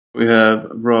We have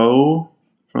Raul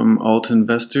from Alt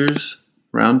Investors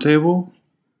Roundtable,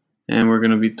 and we're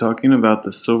going to be talking about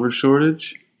the silver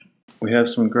shortage. We have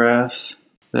some graphs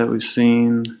that we've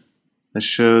seen that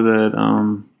show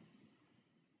that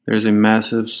there's a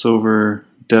massive silver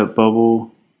debt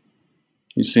bubble.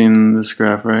 You've seen this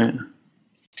graph, right?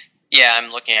 Yeah, I'm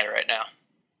looking at it right now.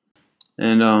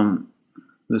 And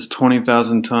this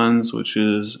 20,000 tons, which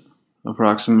is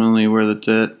approximately where the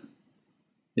debt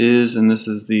is, and this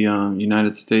is the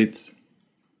United States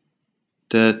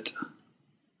debt.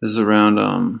 This is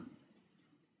around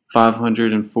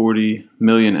 540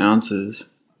 million ounces,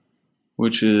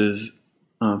 which is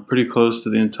pretty close to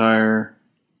the entire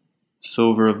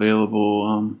silver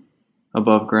available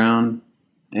above ground,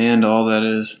 and all that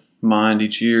is mined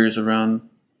each year is around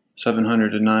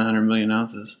 700 to 900 million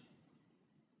ounces.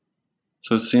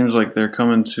 So it seems like they're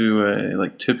coming to a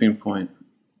tipping point.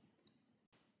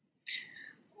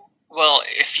 Well,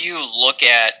 if you look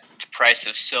at the price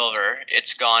of silver,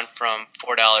 it's gone from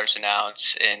 $4 an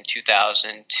ounce in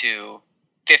 2000 to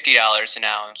 $50 an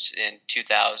ounce in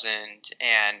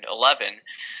 2011.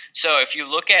 So if you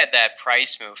look at that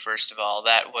price move, first of all,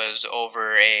 that was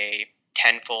over a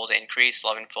 10-fold increase,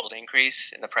 11-fold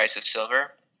increase in the price of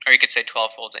silver, or you could say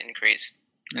 12-fold increase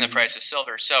in the price of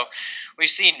silver. So we've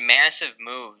seen massive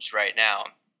moves right now.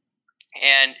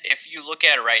 And if you look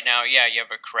at it right now, yeah, you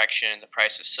have a correction in the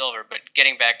price of silver, but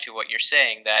getting back to what you're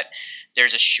saying, that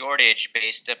there's a shortage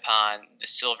based upon the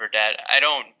silver debt, I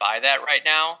don't buy that right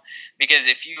now, because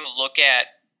if you look at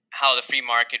how the free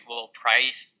market will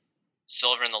price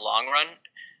silver in the long run,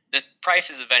 the price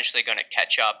is eventually going to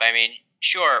catch up. I mean,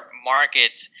 sure,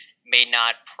 markets may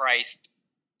not price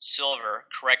silver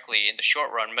correctly in the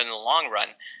short run, but in the long run,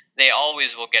 they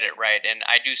always will get it right, and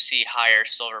I do see higher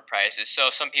silver prices. So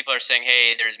some people are saying,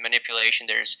 hey, there's manipulation,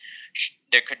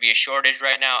 there could be a shortage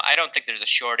right now. I don't think there's a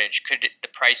shortage. Could the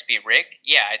price be rigged?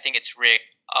 Yeah, I think it's rigged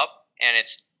up, and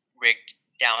it's rigged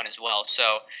down as well.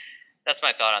 So that's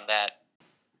my thought on that.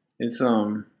 It's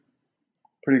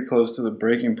pretty close to the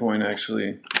breaking point,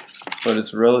 actually, but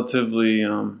it's relatively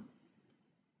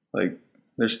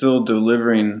they're still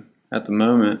delivering at the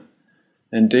moment.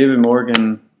 And David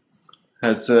Morgan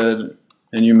had said,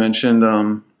 and you mentioned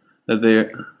that they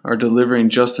are delivering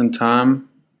just-in-time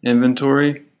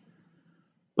inventory,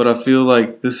 but I feel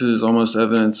like this is almost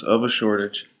evidence of a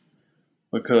shortage,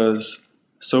 because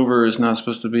silver is not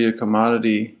supposed to be a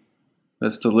commodity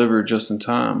that's delivered just in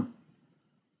time.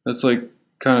 That's like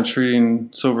kind of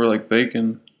treating silver like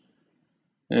bacon,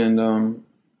 and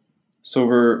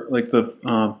silver, like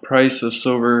the price of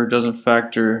silver doesn't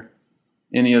factor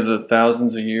any of the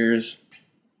thousands of years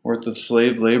worth of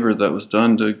slave labor that was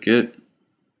done to get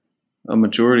a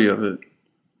majority of it,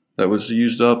 that was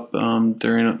used up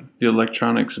during the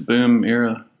electronics boom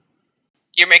era.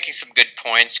 You're making some good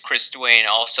points. Chris Duane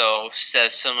also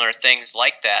says similar things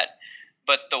like that.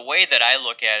 But the way that I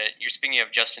look at it, you're speaking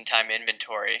of just-in-time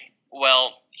inventory.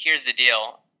 Well, here's the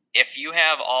deal. If you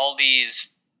have all these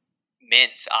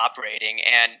mints operating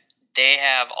and they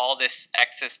have all this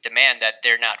excess demand that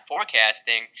they're not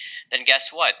forecasting, then guess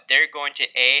what? They're going to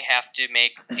A, have to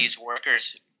make these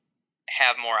workers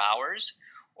have more hours,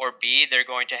 or B, they're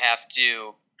going to have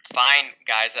to find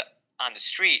guys on the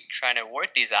street trying to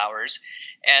work these hours.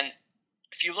 And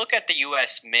if you look at the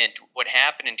U.S. Mint, what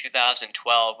happened in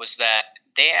 2012 was that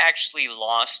they actually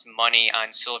lost money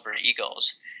on Silver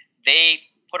Eagles. They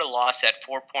put a loss at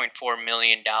 $4.4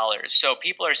 million. So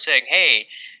people are saying, hey,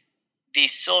 the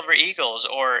Silver Eagles,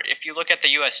 or if you look at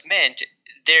the U.S. Mint,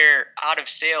 they're out of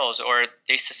sales, or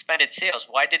they suspended sales.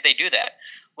 Why did they do that?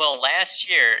 Well, last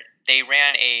year, they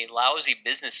ran a lousy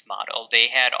business model. They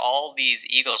had all these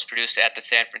Eagles produced at the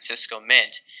San Francisco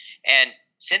Mint. And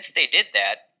since they did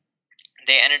that,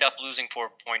 they ended up losing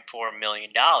 $4.4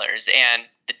 million, and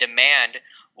the demand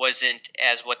wasn't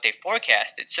as what they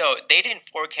forecasted. So they didn't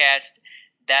forecast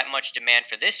that much demand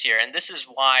for this year, and this is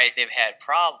why they've had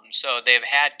problems. So they've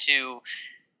had to,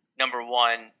 number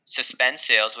one, suspend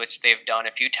sales, which they've done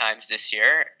a few times this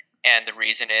year, and the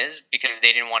reason is because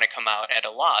they didn't want to come out at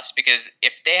a loss, because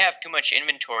if they have too much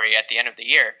inventory at the end of the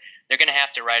year, they're going to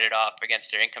have to write it off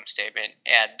against their income statement,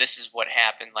 and this is what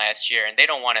happened last year, and they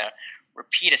don't want to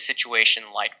repeat a situation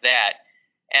like that.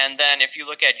 And then if you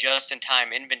look at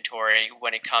just-in-time inventory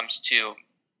when it comes to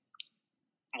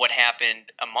what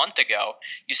happened a month ago,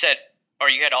 you said, or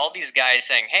you had all these guys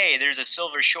saying, hey, there's a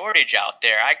silver shortage out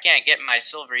there. I can't get my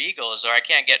Silver Eagles, or I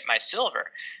can't get my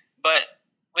silver. But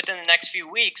within the next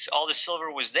few weeks, all the silver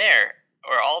was there,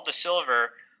 or all the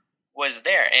silver was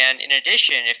there. And in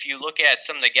addition, if you look at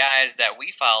some of the guys that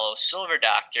we follow, Silver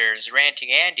Doctors,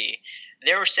 Ranting Andy,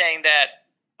 they were saying that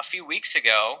a few weeks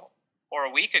ago or a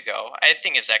week ago, I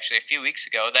think it's actually a few weeks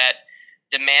ago, that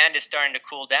demand is starting to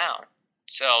cool down.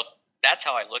 So that's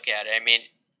how I look at it. I mean,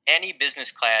 any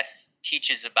business class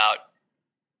teaches about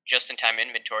just-in-time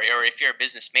inventory, or if you're a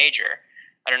business major,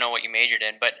 I don't know what you majored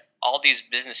in, but all these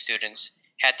business students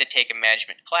had to take a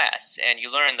management class, and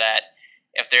you learn that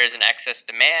if there's an excess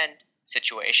demand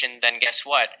situation, then guess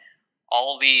what?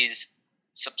 All these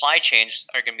supply chains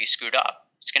are going to be screwed up.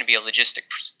 It's going to be a logistic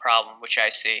problem, which I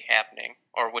see happening,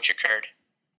 or which occurred.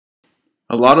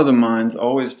 A lot of the mines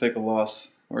always take a loss,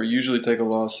 or usually take a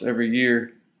loss every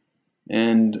year,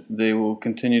 and they will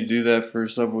continue to do that for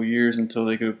several years until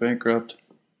they go bankrupt.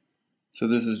 So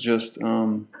this is just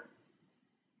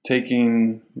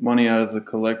taking money out of the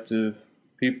collective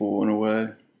people in a way.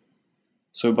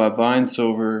 So by buying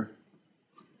silver,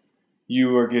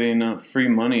 you are getting free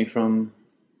money from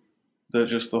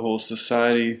just the whole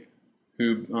society,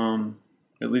 who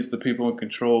at least the people in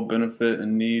control benefit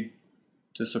and need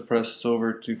to suppress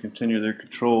silver to continue their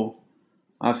control.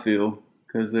 I feel,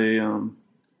 because they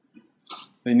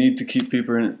need to keep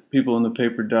people in the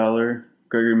paper dollar.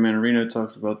 Gregory Mannarino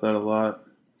talks about that a lot.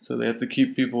 So they have to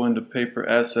keep people into paper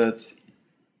assets,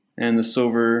 and the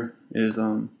silver is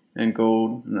and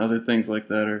gold and other things like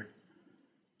that are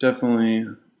definitely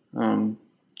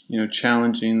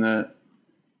challenging that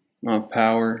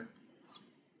power.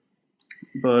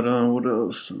 But what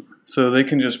else? So they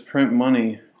can just print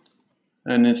money,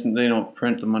 and they don't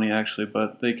print the money actually,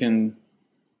 but they can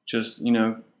just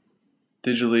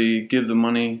digitally give the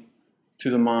money to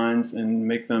the mines and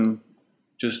make them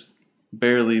just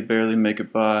barely make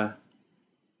it by.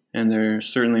 And they're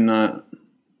certainly not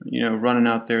running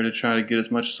out there to try to get as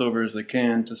much silver as they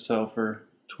can to sell for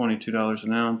 $22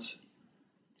 an ounce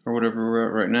or whatever we're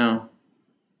at right now.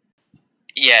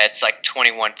 Yeah, it's like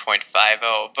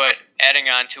 21.50. But adding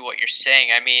on to what you're saying,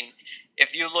 I mean,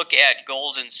 if you look at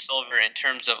gold and silver in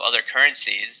terms of other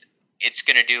currencies, it's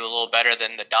going to do a little better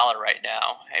than the dollar right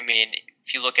now. I mean,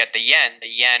 if you look at the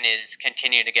yen is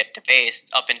continuing to get debased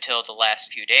up until the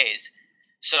last few days.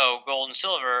 So gold and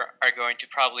silver are going to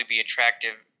probably be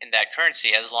attractive in that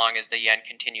currency as long as the yen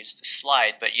continues to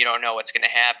slide, but you don't know what's going to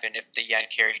happen if the yen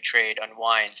carry trade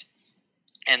unwinds.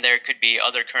 And there could be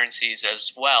other currencies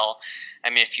as well. I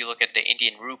mean, if you look at the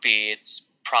Indian rupee, it's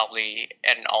probably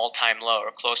at an all-time low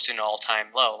or close to an all-time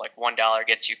low. Like $1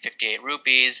 gets you 58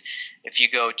 rupees. If you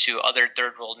go to other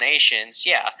third world nations,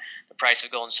 yeah, the price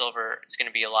of gold and silver is going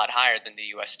to be a lot higher than the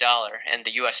US dollar. And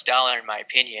the US dollar, in my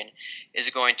opinion, is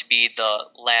going to be the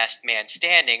last man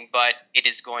standing, but it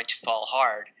is going to fall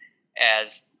hard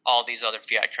as all these other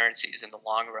fiat currencies in the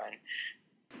long run.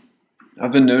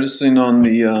 I've been noticing on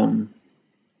the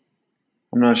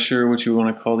I'm not sure what you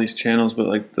want to call these channels, but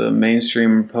like the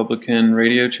mainstream Republican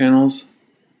radio channels,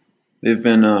 they've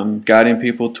been guiding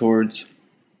people towards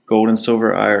gold and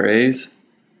silver IRAs.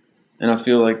 And I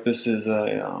feel like this is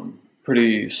a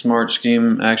pretty smart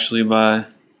scheme actually by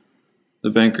the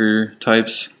banker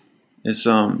types. It's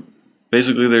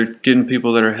basically they're getting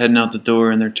people that are heading out the door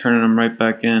and they're turning them right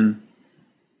back in.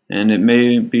 And it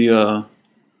may be a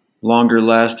longer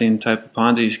lasting type of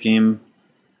Ponzi scheme,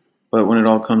 but when it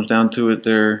all comes down to it,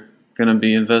 they're going to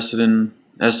be invested in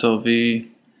SLV,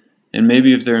 and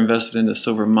maybe if they're invested in the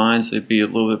silver mines, they'd be a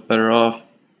little bit better off.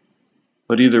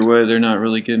 But either way, they're not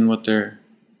really getting what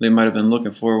they might have been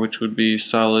looking for, which would be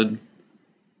solid,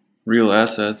 real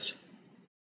assets.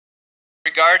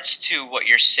 In regards to what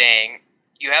you're saying,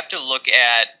 you have to look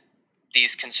at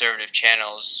these conservative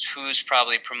channels. Who's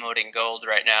probably promoting gold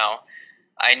right now?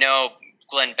 I know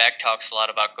Glenn Beck talks a lot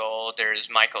about gold. There's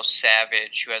Michael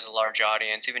Savage, who has a large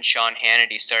audience. Even Sean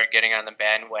Hannity started getting on the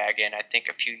bandwagon, I think,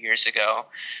 a few years ago,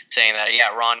 saying that,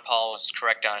 yeah, Ron Paul was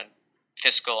correct on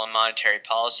fiscal and monetary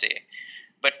policy.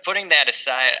 But putting that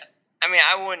aside, I mean,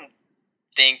 I wouldn't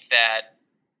think that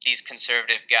these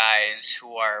conservative guys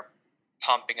who are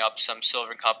pumping up some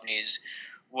silver companies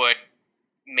would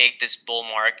make this bull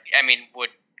market,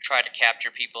 would try to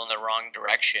capture people in the wrong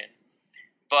direction.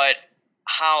 But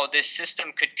how this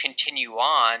system could continue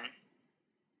on,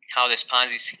 how this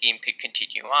Ponzi scheme could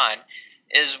continue on,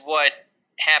 is what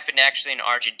happened actually in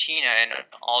Argentina and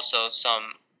also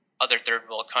some other third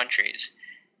world countries.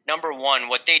 Number one,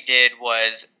 what they did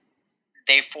was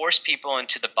they forced people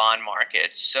into the bond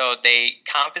markets. So they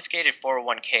confiscated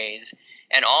 401ks,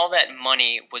 and all that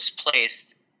money was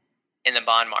placed in the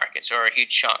bond markets, or a huge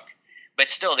chunk.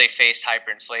 But still, they faced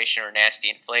hyperinflation or nasty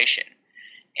inflation.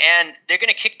 And they're going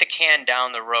to kick the can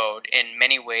down the road in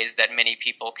many ways that many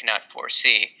people cannot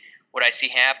foresee. What I see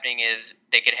happening is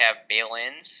they could have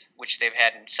bail-ins, which they've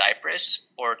had in Cyprus,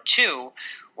 or two,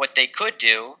 what they could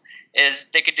do is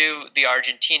they could do the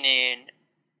Argentinian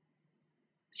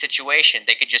situation.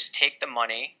 They could just take the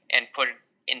money and put it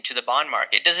into the bond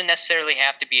market. It doesn't necessarily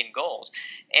have to be in gold.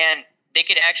 And they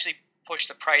could actually push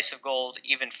the price of gold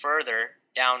even further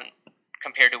down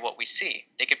compared to what we see.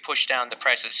 They could push down the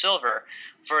price of silver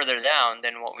further down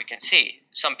than what we can see.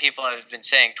 Some people have been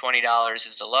saying $20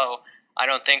 is the low. I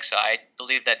don't think so. I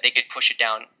believe that they could push it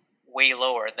down way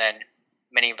lower than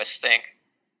many of us think.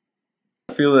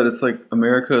 I feel that it's like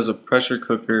America is a pressure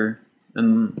cooker,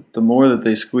 and the more that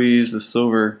they squeeze the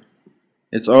silver,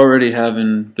 it's already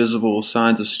having visible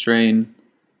signs of strain.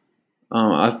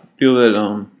 I feel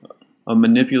that a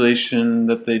manipulation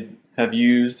that they have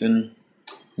used, and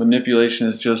manipulation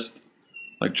is just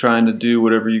like trying to do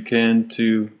whatever you can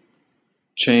to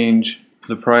change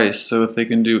the price. So if they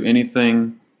can do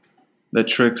anything that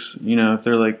tricks, if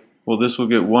they're like, well, this will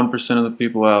get 1% of the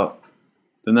people out,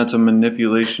 then that's a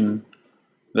manipulation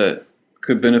that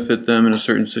could benefit them in a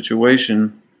certain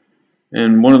situation.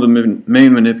 And one of the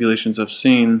main manipulations I've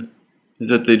seen is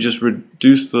that they just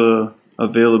reduce the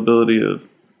availability of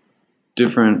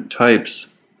different types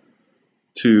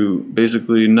to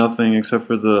basically nothing except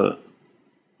for the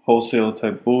wholesale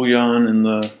type bullion and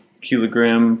the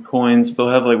kilogram coins. They'll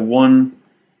have like one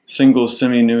single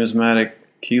semi-numismatic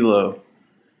kilo,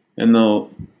 and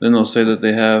they'll say that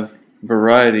they have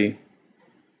variety.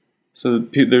 So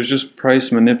there's just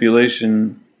price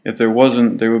manipulation. If there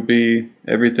wasn't, there would be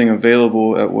everything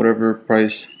available at whatever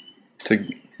price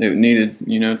it needed,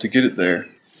 to get it there.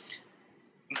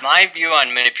 My view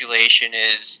on manipulation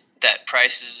is that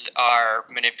prices are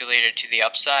manipulated to the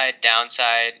upside,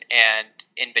 downside, and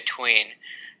in between.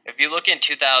 If you look in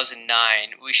 2009,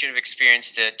 we should have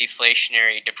experienced a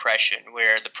deflationary depression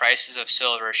where the prices of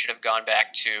silver should have gone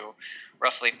back to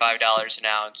roughly $5 an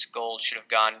ounce. Gold should have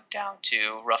gone down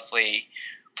to roughly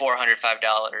 $400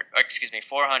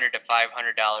 to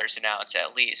 $500 an ounce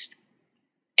at least.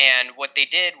 And what they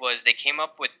did was they came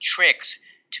up with tricks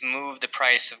to move the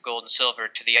price of gold and silver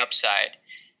to the upside.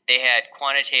 They had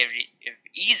quantitative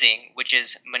easing, which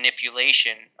is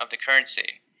manipulation of the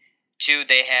currency. 2,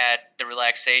 they had the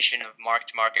relaxation of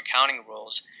mark-to-market accounting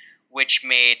rules, which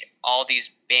made all these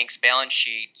banks' balance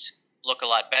sheets look a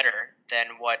lot better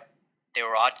than what they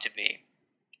were ought to be.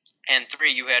 And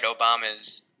 3, you had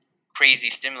Obama's crazy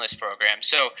stimulus program.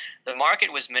 So the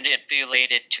market was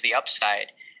manipulated to the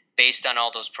upside based on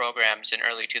all those programs in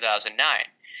early 2009.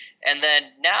 And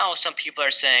then now some people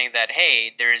are saying that,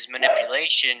 hey, there's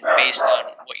manipulation based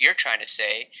on what you're trying to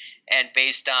say and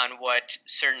based on what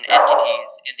certain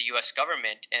entities in the U.S.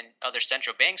 government and other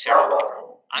central banks are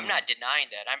doing. I'm not denying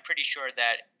that. I'm pretty sure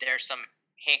that there's some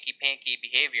hanky-panky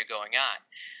behavior going on.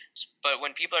 But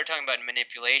when people are talking about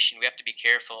manipulation, we have to be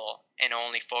careful and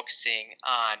only focusing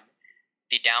on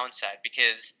the downside,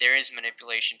 because there is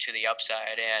manipulation to the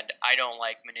upside, and I don't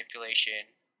like manipulation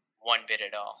one bit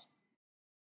at all.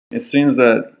 It seems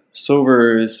that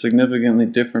silver is significantly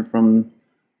different from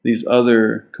these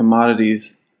other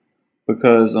commodities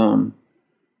because,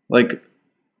 like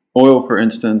oil, for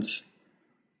instance,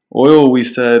 oil we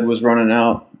said was running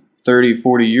out 30,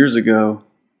 40 years ago,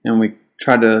 and we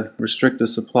tried to restrict the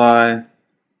supply,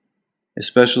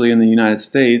 especially in the United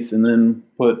States, and then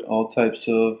put all types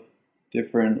of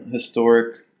different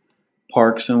historic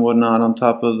parks and whatnot on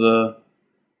top of the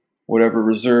whatever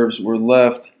reserves were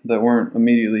left that weren't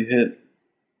immediately hit,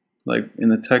 like in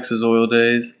the Texas oil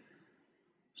days.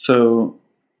 So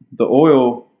the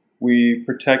oil we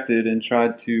protected and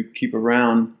tried to keep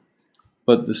around,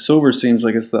 but the silver seems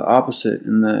like it's the opposite,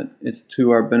 in that it's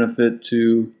to our benefit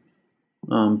to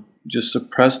just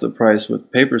suppress the price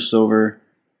with paper silver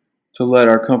to let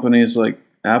our companies like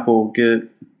Apple get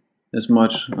as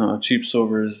much cheap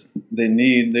silver as they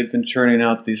need. They've been churning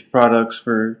out these products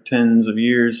for tens of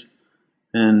years,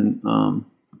 and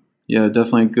yeah,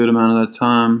 definitely a good amount of that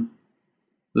time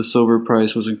the silver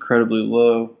price was incredibly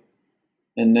low,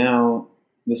 and now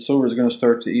the silver is going to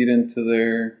start to eat into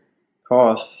their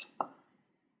costs.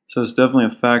 So it's definitely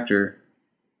a factor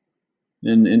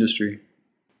in the industry.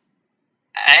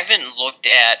 I haven't looked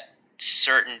at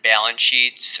certain balance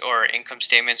sheets or income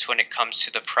statements when it comes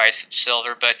to the price of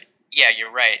silver, but yeah,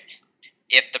 you're right.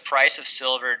 If the price of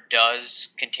silver does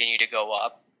continue to go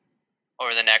up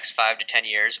over the next 5 to 10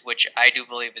 years, which I do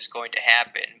believe is going to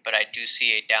happen, but I do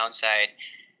see a downside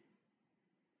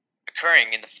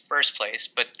occurring in the first place,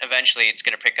 but eventually it's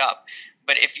going to pick up.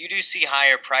 But if you do see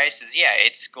higher prices, yeah,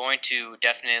 it's going to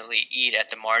definitely eat at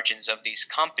the margins of these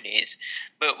companies.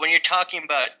 But when you're talking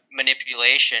about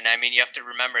manipulation, I mean, you have to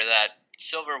remember that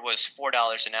silver was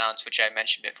 $4 an ounce, which I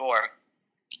mentioned before,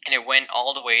 and it went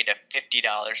all the way to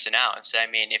 $50 an ounce. I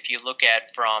mean, if you look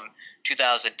at from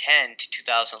 2010 to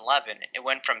 2011, it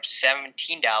went from $17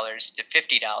 to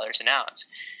 $50 an ounce.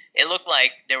 It looked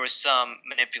like there was some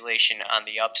manipulation on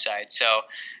the upside, so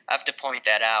I have to point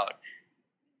that out.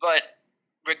 But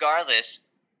regardless,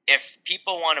 if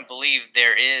people want to believe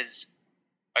there is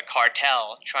a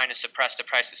cartel trying to suppress the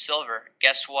price of silver,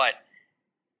 guess what?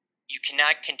 You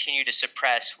cannot continue to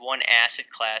suppress one asset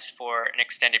class for an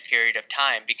extended period of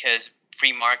time, because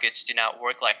free markets do not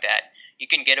work like that. You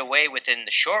can get away with it in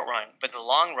the short run, but in the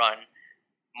long run,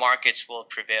 markets will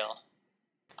prevail.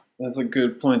 That's a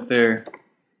good point there.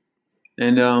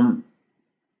 And I'm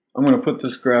going to put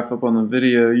this graph up on the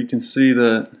video. You can see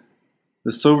that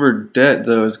the silver debt,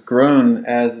 though, has grown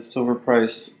as the silver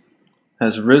price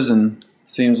has risen.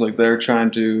 Seems like they're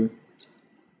trying to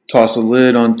toss a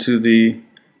lid onto the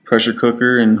pressure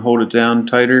cooker and hold it down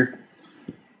tighter.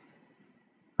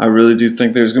 I really do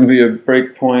think there's going to be a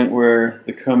break point where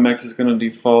the COMEX is going to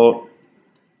default.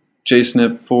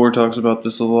 JSNP4 talks about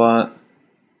this a lot,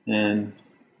 and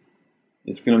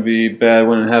it's going to be bad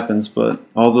when it happens. But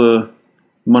all the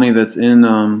money that's in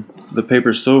the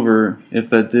paper silver, if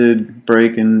that did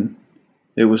break and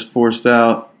it was forced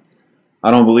out, I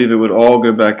don't believe it would all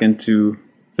go back into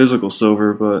physical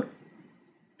silver, but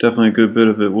definitely a good bit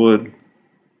of it would.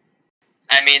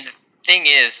 I mean, the thing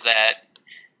is that,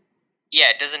 yeah,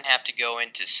 it doesn't have to go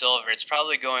into silver. It's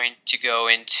probably going to go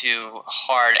into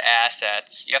hard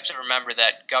assets. You have to remember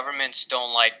that governments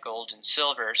don't like gold and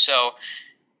silver. So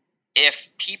if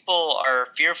people are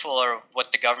fearful of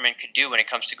what the government could do when it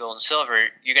comes to gold and silver,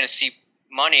 you're going to see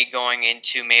money going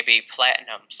into maybe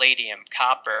platinum, palladium,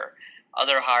 copper,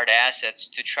 other hard assets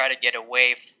to try to get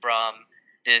away from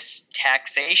this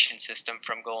taxation system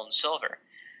from gold and silver.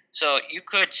 So you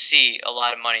could see a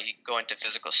lot of money go into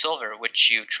physical silver,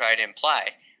 which you try to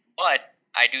imply. But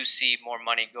I do see more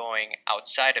money going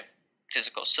outside of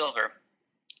physical silver.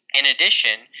 In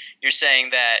addition, you're saying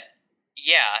that,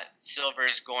 yeah, silver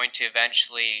is going to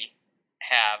eventually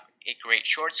have a great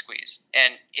short squeeze.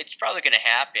 And it's probably going to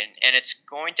happen. And it's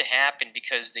going to happen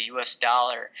because the US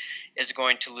dollar is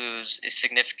going to lose a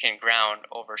significant ground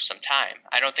over some time.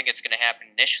 I don't think it's going to happen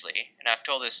initially. And I've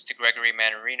told this to Gregory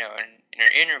Mannarino in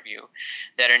an interview,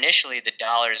 that initially the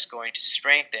dollar is going to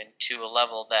strengthen to a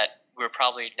level that we're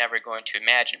probably never going to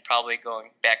imagine, probably going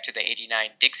back to the 89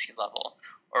 Dixie level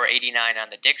or 89 on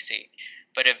the Dixie.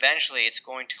 But eventually it's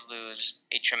going to lose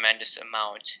a tremendous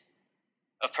amount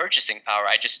of purchasing power.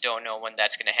 I just don't know when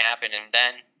that's going to happen, and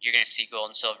then you're going to see gold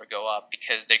and silver go up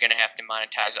because they're going to have to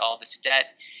monetize all this debt,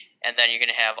 and then you're going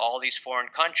to have all these foreign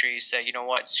countries say, you know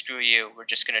what, screw you, we're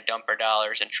just going to dump our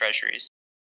dollars in treasuries.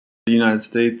 The United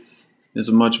States is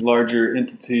a much larger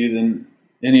entity than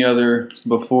any other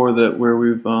before that, where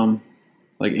we've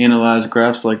like analyzed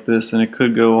graphs like this, and it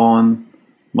could go on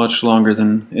much longer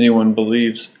than anyone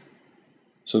believes.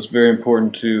 So it's very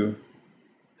important to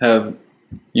have,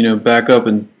 you know, backup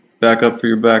and backup for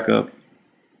your backup.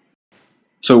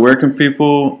 So where can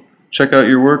people check out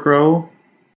your work, Raul?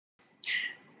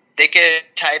 They could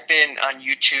type in on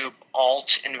YouTube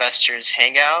Alt Investors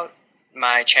Hangout.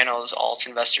 My channel is Alt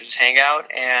Investors Hangout,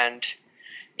 and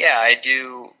yeah, I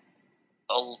do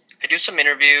some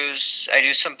interviews, I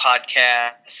do some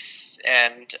podcasts,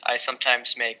 and I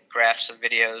sometimes make graphs of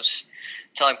videos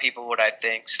telling people what I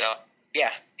think. So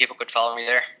yeah, people could follow me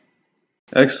there.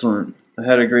 Excellent. I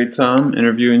had a great time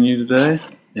interviewing you today,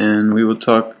 and we will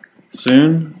talk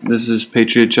soon. This is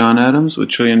Patriot John Adams with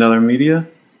 $1 Trillion Media.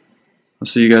 I'll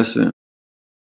see you guys soon.